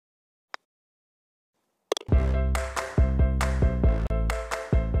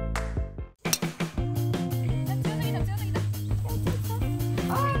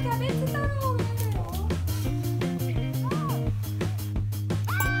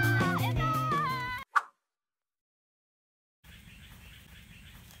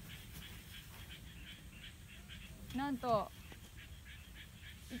なんと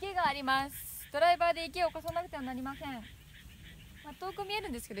池があります。ドライバーで池を越さなくてはなりません。まあ、遠く見える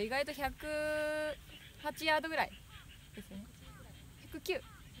んですけど意外と108ヤードぐらいですね。109、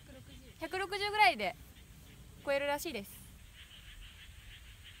160ぐらいで越えるらしいです。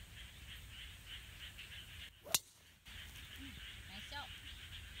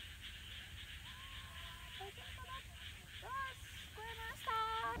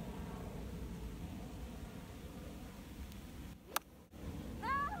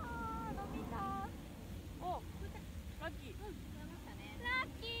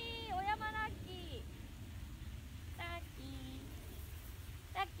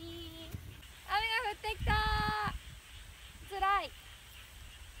できたー。つらい。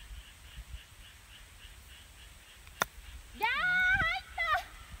やー、入った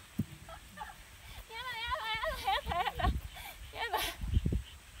やだ。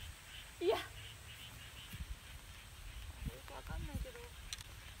いや、よくわかんないけどよ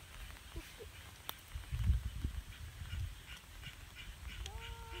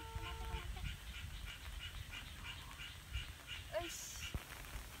し。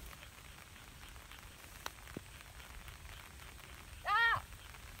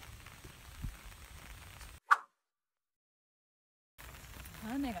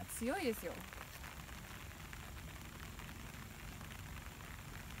雨が強いですよ。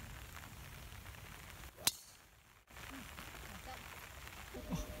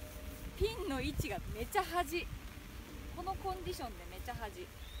ピンの位置がめちゃ端。このコンディションでめちゃ端。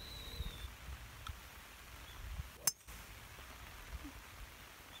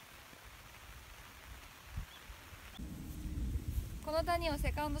この谷を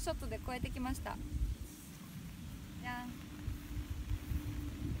セカンドショットで越えてきました。じゃん。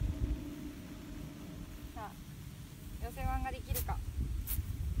寄せワンができるか。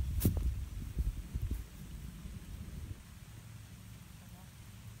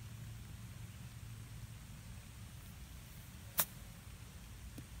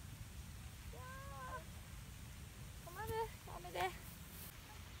止まる、雨で。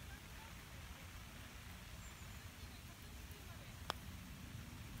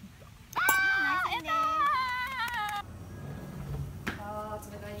冷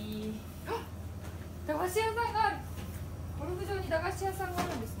たい。駄菓子屋さんがある。ゴルフ場に駄菓子屋さんがあ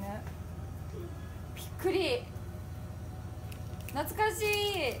るんですね。びっくり。懐かし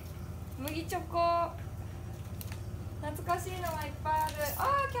い麦チョコ。懐かしいのがいっぱいある。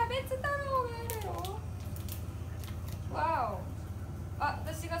キャベツ太郎があるよ。わお。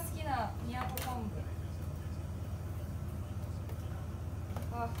私が好きな宮古昆布。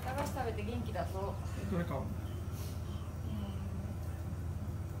駄菓子食べて元気だぞ。どれ買うの？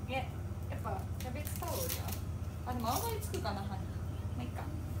やっぱキャベツ太郎じゃん。でもあんまりつくかな。まあいいか。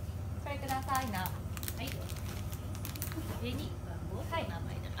これくださいな。はい。上に名前で。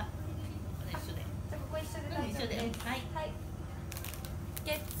一緒で。じゃここ一緒で大丈夫です。はい。はい。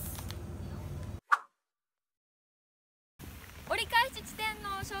ゲッツ。折り返し地点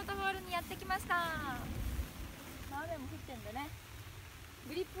のショートホールにやってきました。雨も降ってんでね。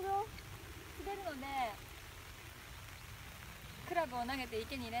グリップを滑るので。クラブを投げて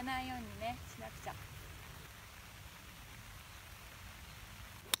池に入れないようにねしなくちゃ。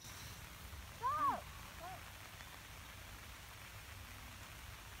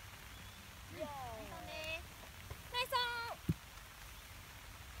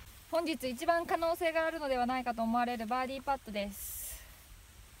本日一番可能性があるのではないかと思われるバーディーパットです。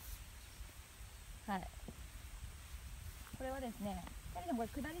はい。これはですね、でも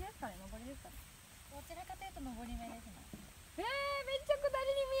これ下りですかね、上りですかね。どちらかというと上り目ですね。めっちゃ下り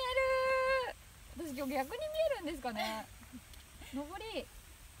に見える。私今日逆に見えるんですかね。上り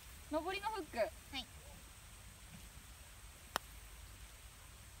のフック。はい。